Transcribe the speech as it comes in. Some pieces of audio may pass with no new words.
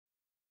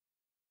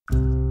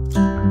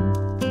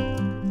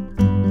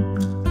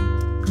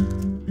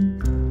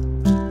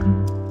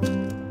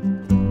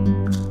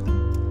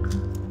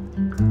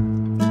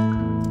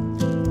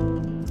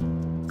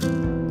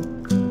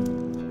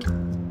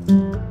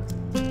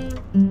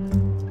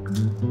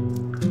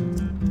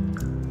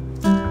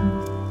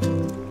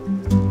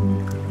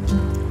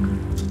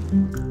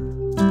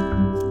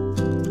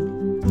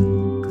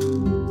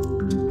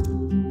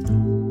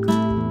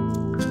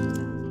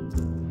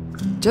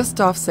Just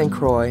off St.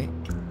 Croix,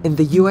 in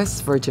the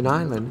U.S. Virgin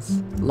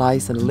Islands,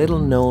 lies a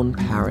little-known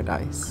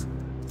paradise.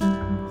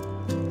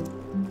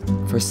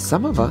 For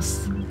some of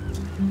us,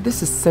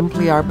 this is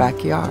simply our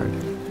backyard.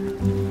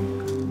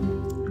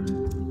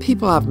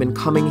 People have been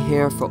coming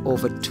here for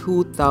over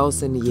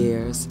 2,000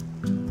 years,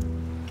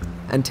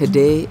 and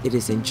today it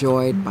is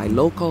enjoyed by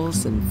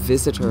locals and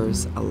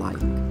visitors alike.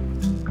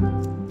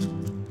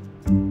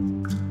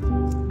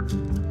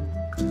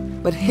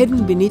 But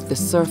hidden beneath the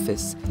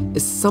surface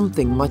is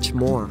something much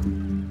more.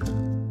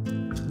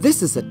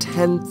 This is a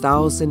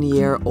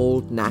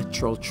 10,000-year-old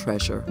natural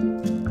treasure,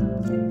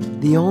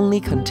 the only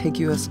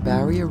contiguous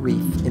barrier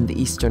reef in the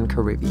Eastern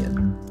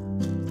Caribbean.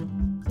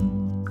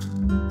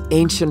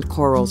 Ancient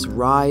corals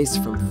rise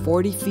from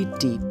 40 feet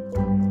deep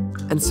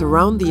and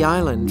surround the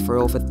island for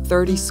over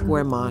 30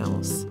 square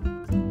miles.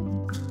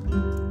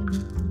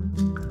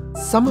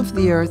 Some of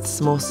the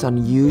Earth's most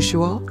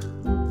unusual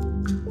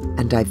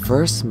and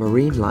diverse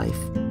marine life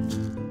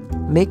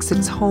makes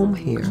its home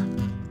here.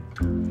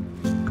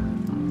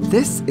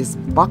 This is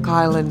Buck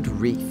Island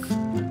Reef.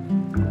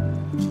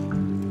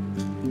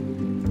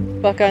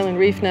 Buck Island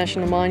Reef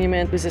National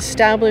Monument was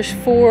established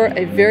for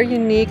a very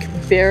unique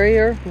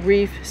barrier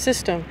reef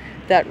system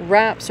that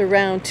wraps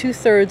around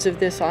 2/3 of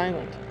this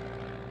island.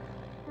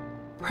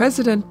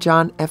 President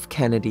John F.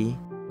 Kennedy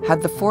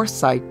had the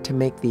foresight to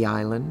make the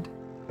island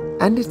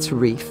and its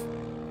reef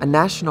a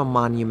national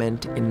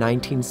monument in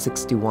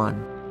 1961.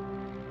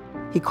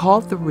 He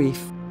called the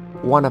reef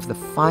one of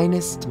the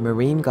finest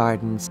marine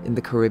gardens in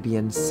the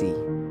Caribbean Sea.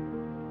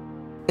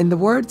 In the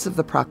words of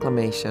the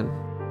proclamation,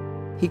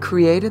 he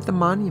created the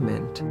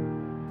monument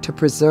to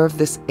preserve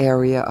this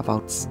area of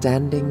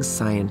outstanding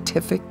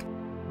scientific,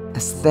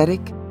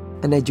 aesthetic,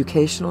 and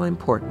educational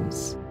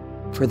importance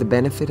for the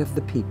benefit of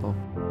the people.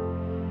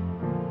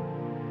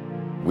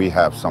 We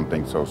have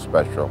something so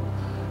special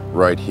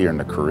right here in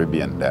the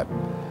Caribbean that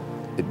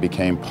it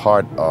became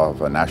part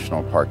of a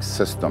national park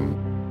system.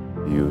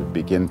 You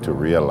begin to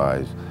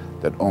realize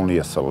that only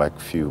a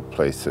select few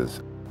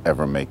places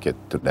ever make it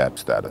to that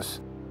status.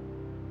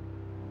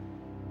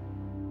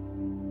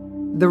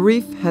 The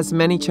reef has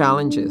many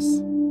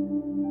challenges.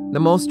 The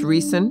most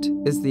recent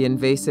is the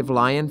invasive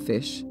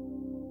lionfish,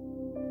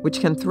 which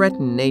can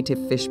threaten native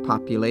fish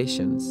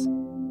populations.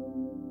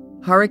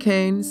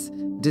 Hurricanes,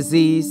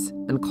 disease,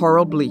 and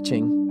coral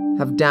bleaching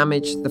have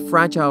damaged the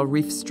fragile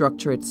reef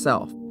structure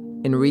itself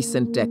in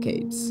recent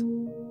decades.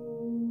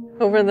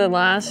 Over the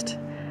last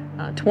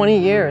 20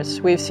 years,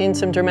 we've seen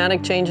some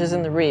dramatic changes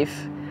in the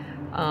reef.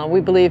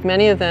 We believe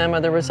many of them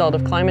are the result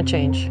of climate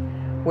change,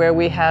 where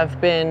we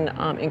have been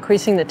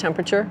increasing the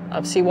temperature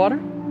of seawater.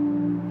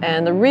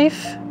 And the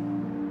reef,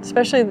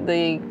 especially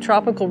the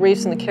tropical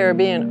reefs in the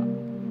Caribbean,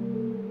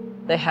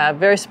 they have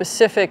very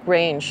specific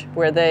range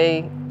where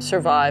they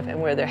survive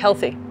and where they're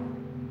healthy.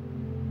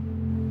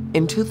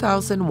 In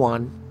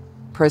 2001,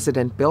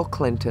 President Bill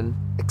Clinton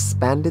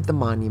expanded the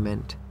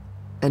monument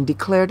and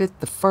declared it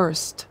the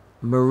first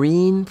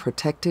marine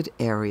protected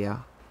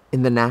area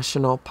in the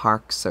National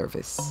Park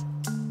Service.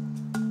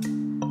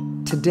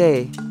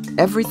 Today,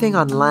 everything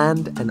on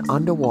land and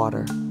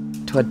underwater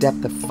to a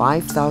depth of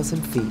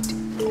 5,000 feet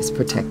is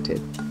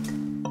protected.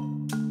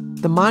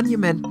 The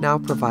monument now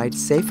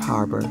provides safe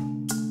harbor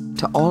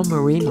to all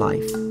marine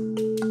life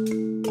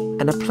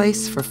and a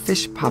place for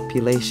fish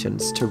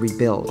populations to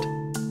rebuild.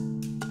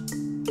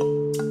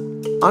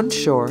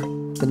 Onshore,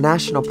 the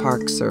National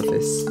Park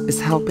Service is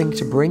helping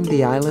to bring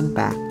the island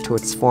back to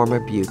its former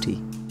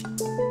beauty.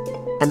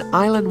 An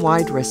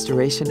island-wide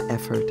restoration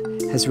effort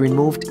has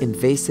removed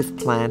invasive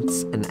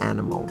plants and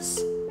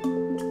animals,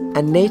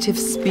 and native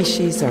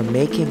species are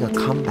making a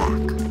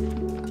comeback.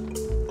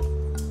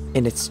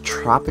 In its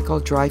tropical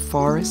dry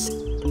forest,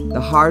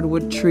 the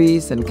hardwood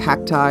trees and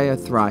cacti are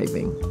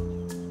thriving.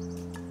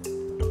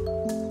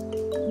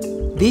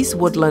 These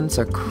woodlands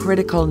are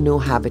critical new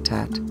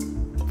habitat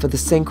for the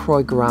St.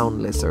 Croix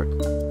ground lizard.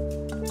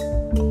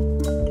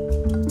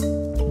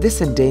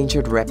 This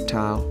endangered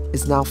reptile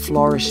is now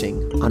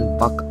flourishing on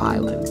Buck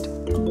Island.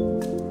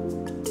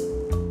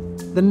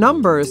 The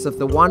numbers of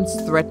the once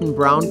threatened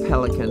brown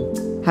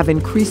pelican have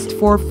increased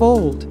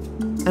fourfold,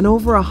 and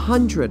over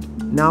 100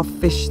 now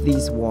fish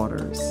these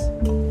waters.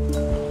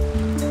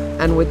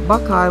 And with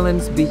Buck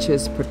Island's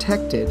beaches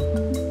protected,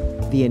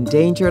 the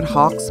endangered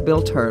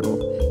hawksbill turtle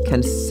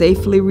can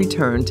safely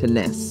return to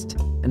nest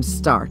and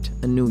start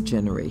a new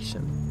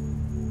generation.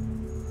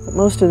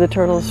 Most of the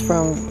turtles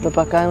from the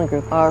Buck Island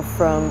group are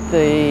from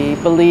the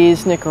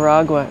Belize,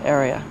 Nicaragua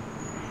area.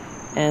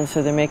 And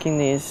so they're making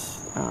these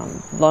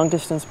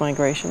long-distance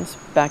migrations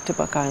back to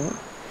Buck Island.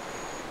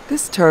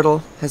 This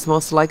turtle has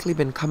most likely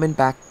been coming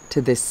back to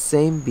this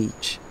same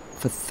beach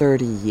for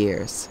 30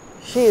 years.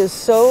 She is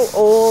so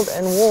old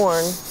and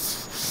worn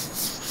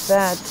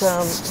that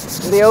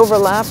the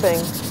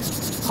overlapping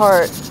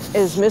part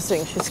is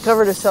missing. She's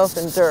covered herself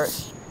in dirt.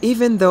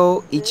 Even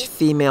though each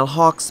female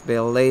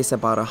hawksbill lays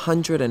about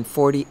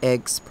 140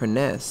 eggs per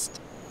nest,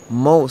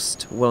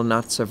 most will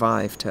not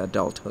survive to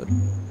adulthood.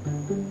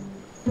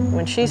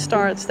 when she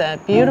starts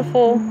that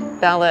beautiful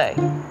ballet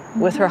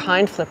with her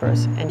hind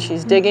flippers, and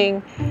she's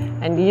digging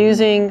and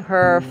using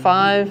her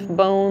 5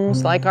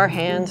 bones like our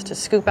hands to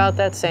scoop out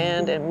that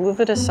sand and move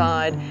it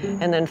aside,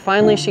 and then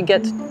finally she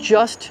gets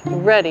just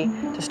ready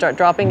to start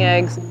dropping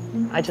eggs.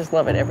 I just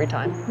love it every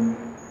time.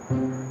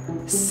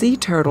 Sea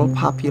turtle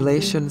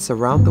populations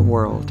around the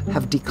world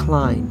have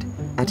declined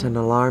at an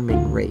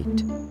alarming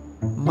rate.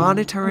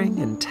 Monitoring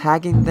and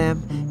tagging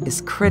them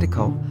is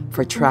critical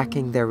for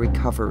tracking their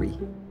recovery.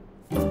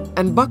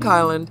 And Buck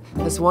Island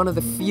has one of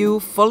the few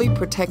fully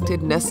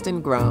protected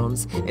nesting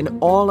grounds in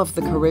all of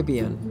the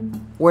Caribbean,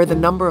 where the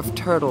number of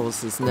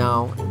turtles is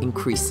now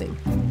increasing.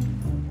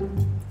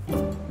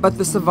 But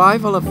the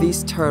survival of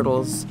these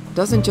turtles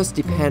doesn't just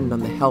depend on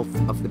the health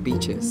of the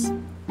beaches.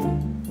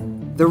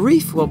 The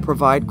reef will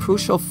provide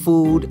crucial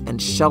food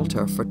and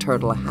shelter for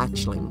turtle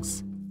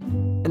hatchlings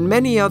and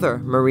many other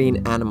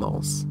marine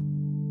animals.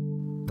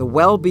 The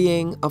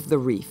well-being of the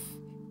reef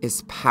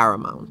is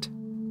paramount.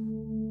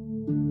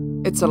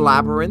 It's a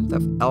labyrinth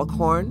of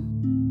elkhorn,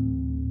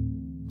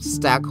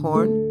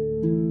 staghorn,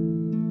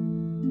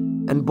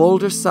 and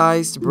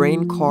boulder-sized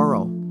brain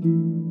coral,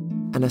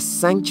 and a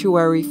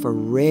sanctuary for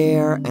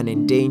rare and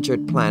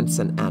endangered plants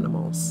and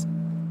animals.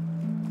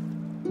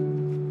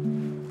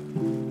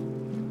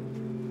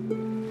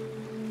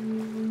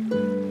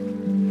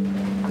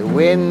 The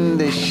wind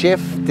is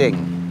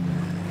shifting.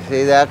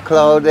 See that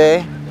cloud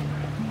there?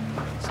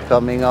 It's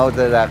coming out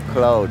of that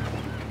cloud.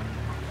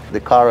 The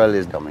coral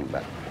is coming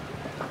back.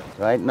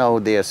 Right now,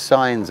 there are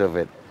signs of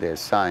it. There's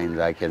signs,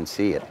 I can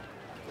see it,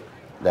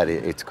 that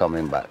it's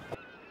coming back.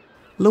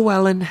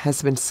 Llewellyn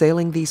has been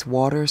sailing these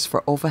waters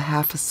for over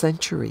half a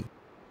century,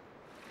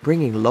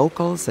 bringing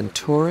locals and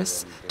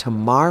tourists to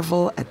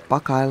marvel at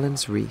Buck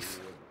Island's reef,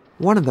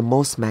 one of the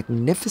most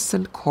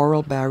magnificent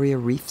coral barrier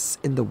reefs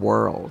in the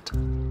world.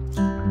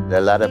 A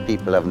lot of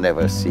people have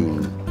never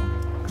seen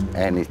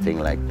anything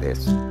like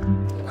this.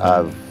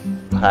 I've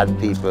had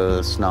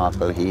people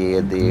snorkel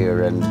here,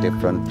 there, and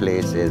different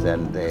places,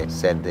 and they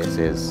said this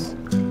is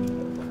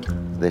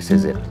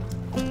it.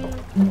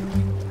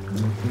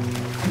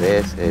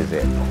 This is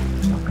it.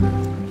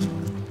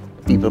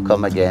 People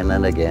come again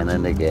and again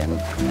and again,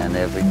 and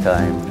every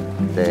time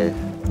they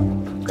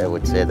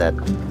would say that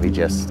we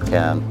just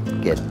can't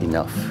get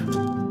enough.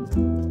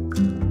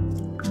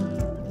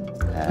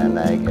 And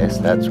I guess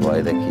that's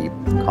why they keep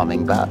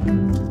coming back.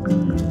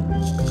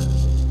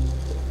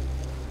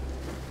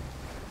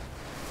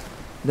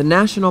 The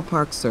National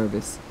Park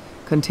Service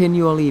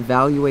continually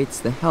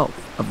evaluates the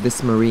health of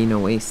this marine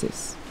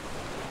oasis.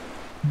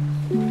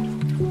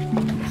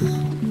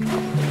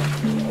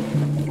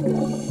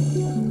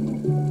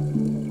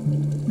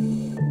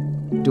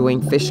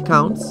 Doing fish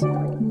counts,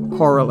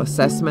 coral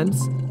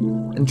assessments,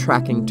 and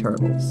tracking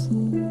turtles.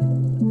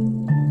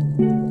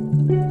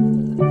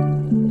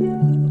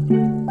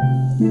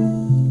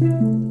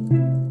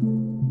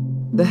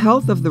 The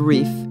health of the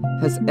reef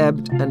has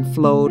ebbed and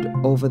flowed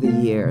over the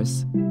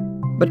years,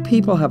 but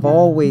people have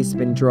always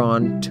been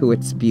drawn to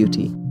its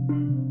beauty.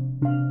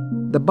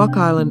 The Buck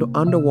Island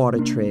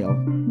Underwater Trail,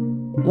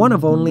 one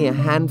of only a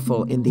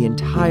handful in the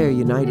entire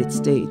United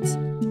States,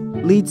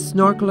 leads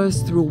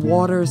snorkelers through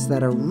waters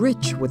that are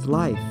rich with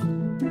life.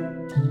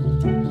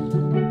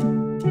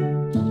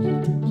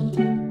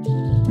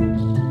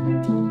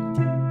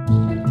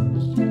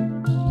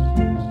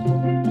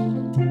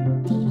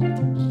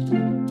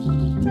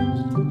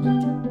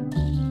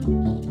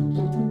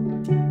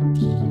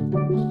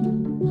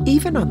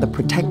 Even on the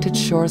protected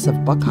shores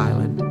of Buck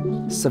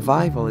Island,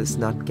 survival is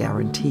not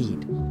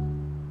guaranteed.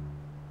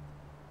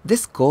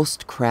 This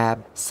ghost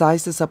crab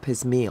sizes up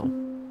his meal.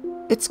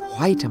 It's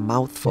quite a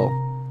mouthful,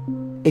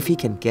 if he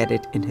can get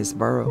it in his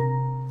burrow.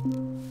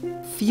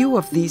 Few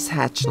of these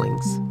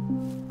hatchlings,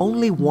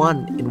 only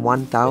 1 in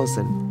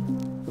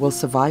 1,000, will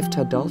survive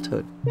to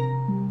adulthood,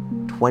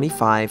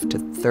 25 to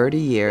 30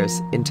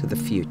 years into the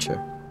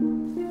future.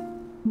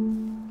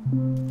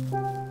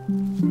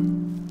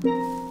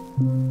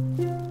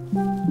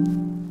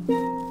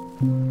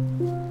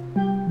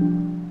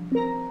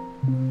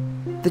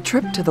 The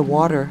trip to the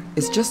water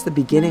is just the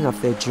beginning of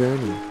their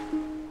journey.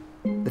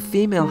 The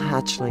female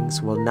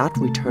hatchlings will not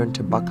return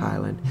to Buck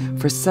Island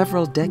for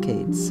several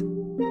decades.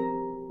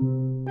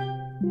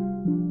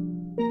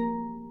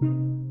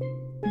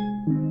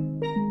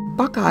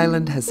 Buck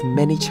Island has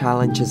many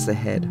challenges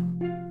ahead.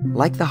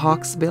 Like the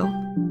hawksbill,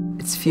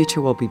 its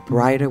future will be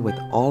brighter with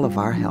all of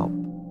our help.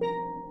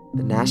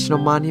 The National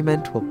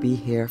Monument will be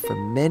here for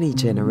many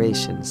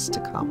generations to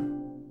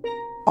come,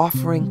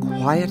 offering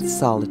quiet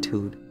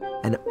solitude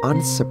and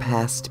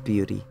unsurpassed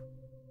beauty,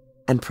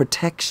 and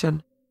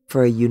protection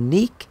for a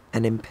unique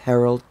and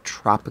imperiled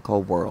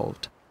tropical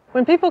world.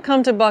 When people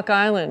come to Buck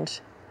Island,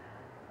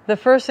 the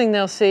first thing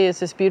they'll see is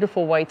this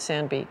beautiful white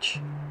sand beach.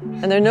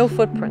 And there are no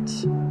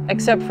footprints,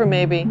 except for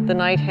maybe the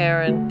night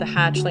heron, the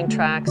hatchling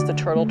tracks, the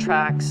turtle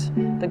tracks,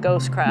 the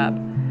ghost crab.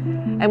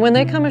 And when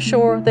they come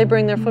ashore, they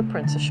bring their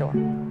footprints ashore.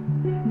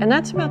 And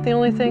that's about the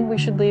only thing we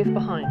should leave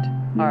behind,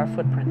 are our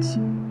footprints,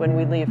 when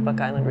we leave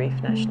Buck Island Reef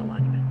National Monument.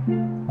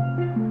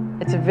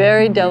 It's a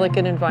very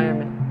delicate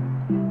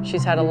environment.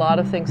 She's had a lot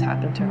of things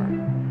happen to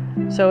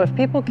her. So if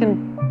people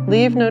can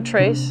leave no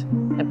trace,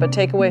 but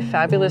take away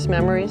fabulous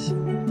memories,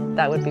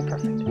 that would be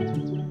perfect.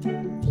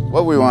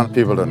 What we want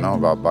people to know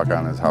about Buck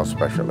Island is how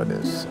special it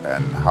is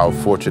and how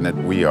fortunate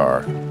we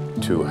are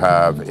to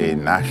have a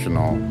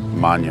national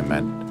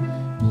monument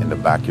in the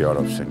backyard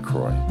of St.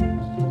 Croix.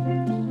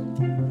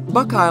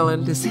 Buck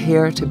Island is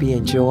here to be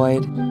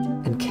enjoyed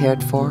and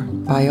cared for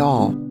by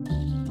all.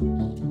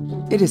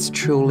 It is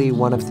truly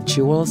one of the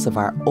jewels of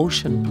our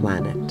ocean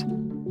planet.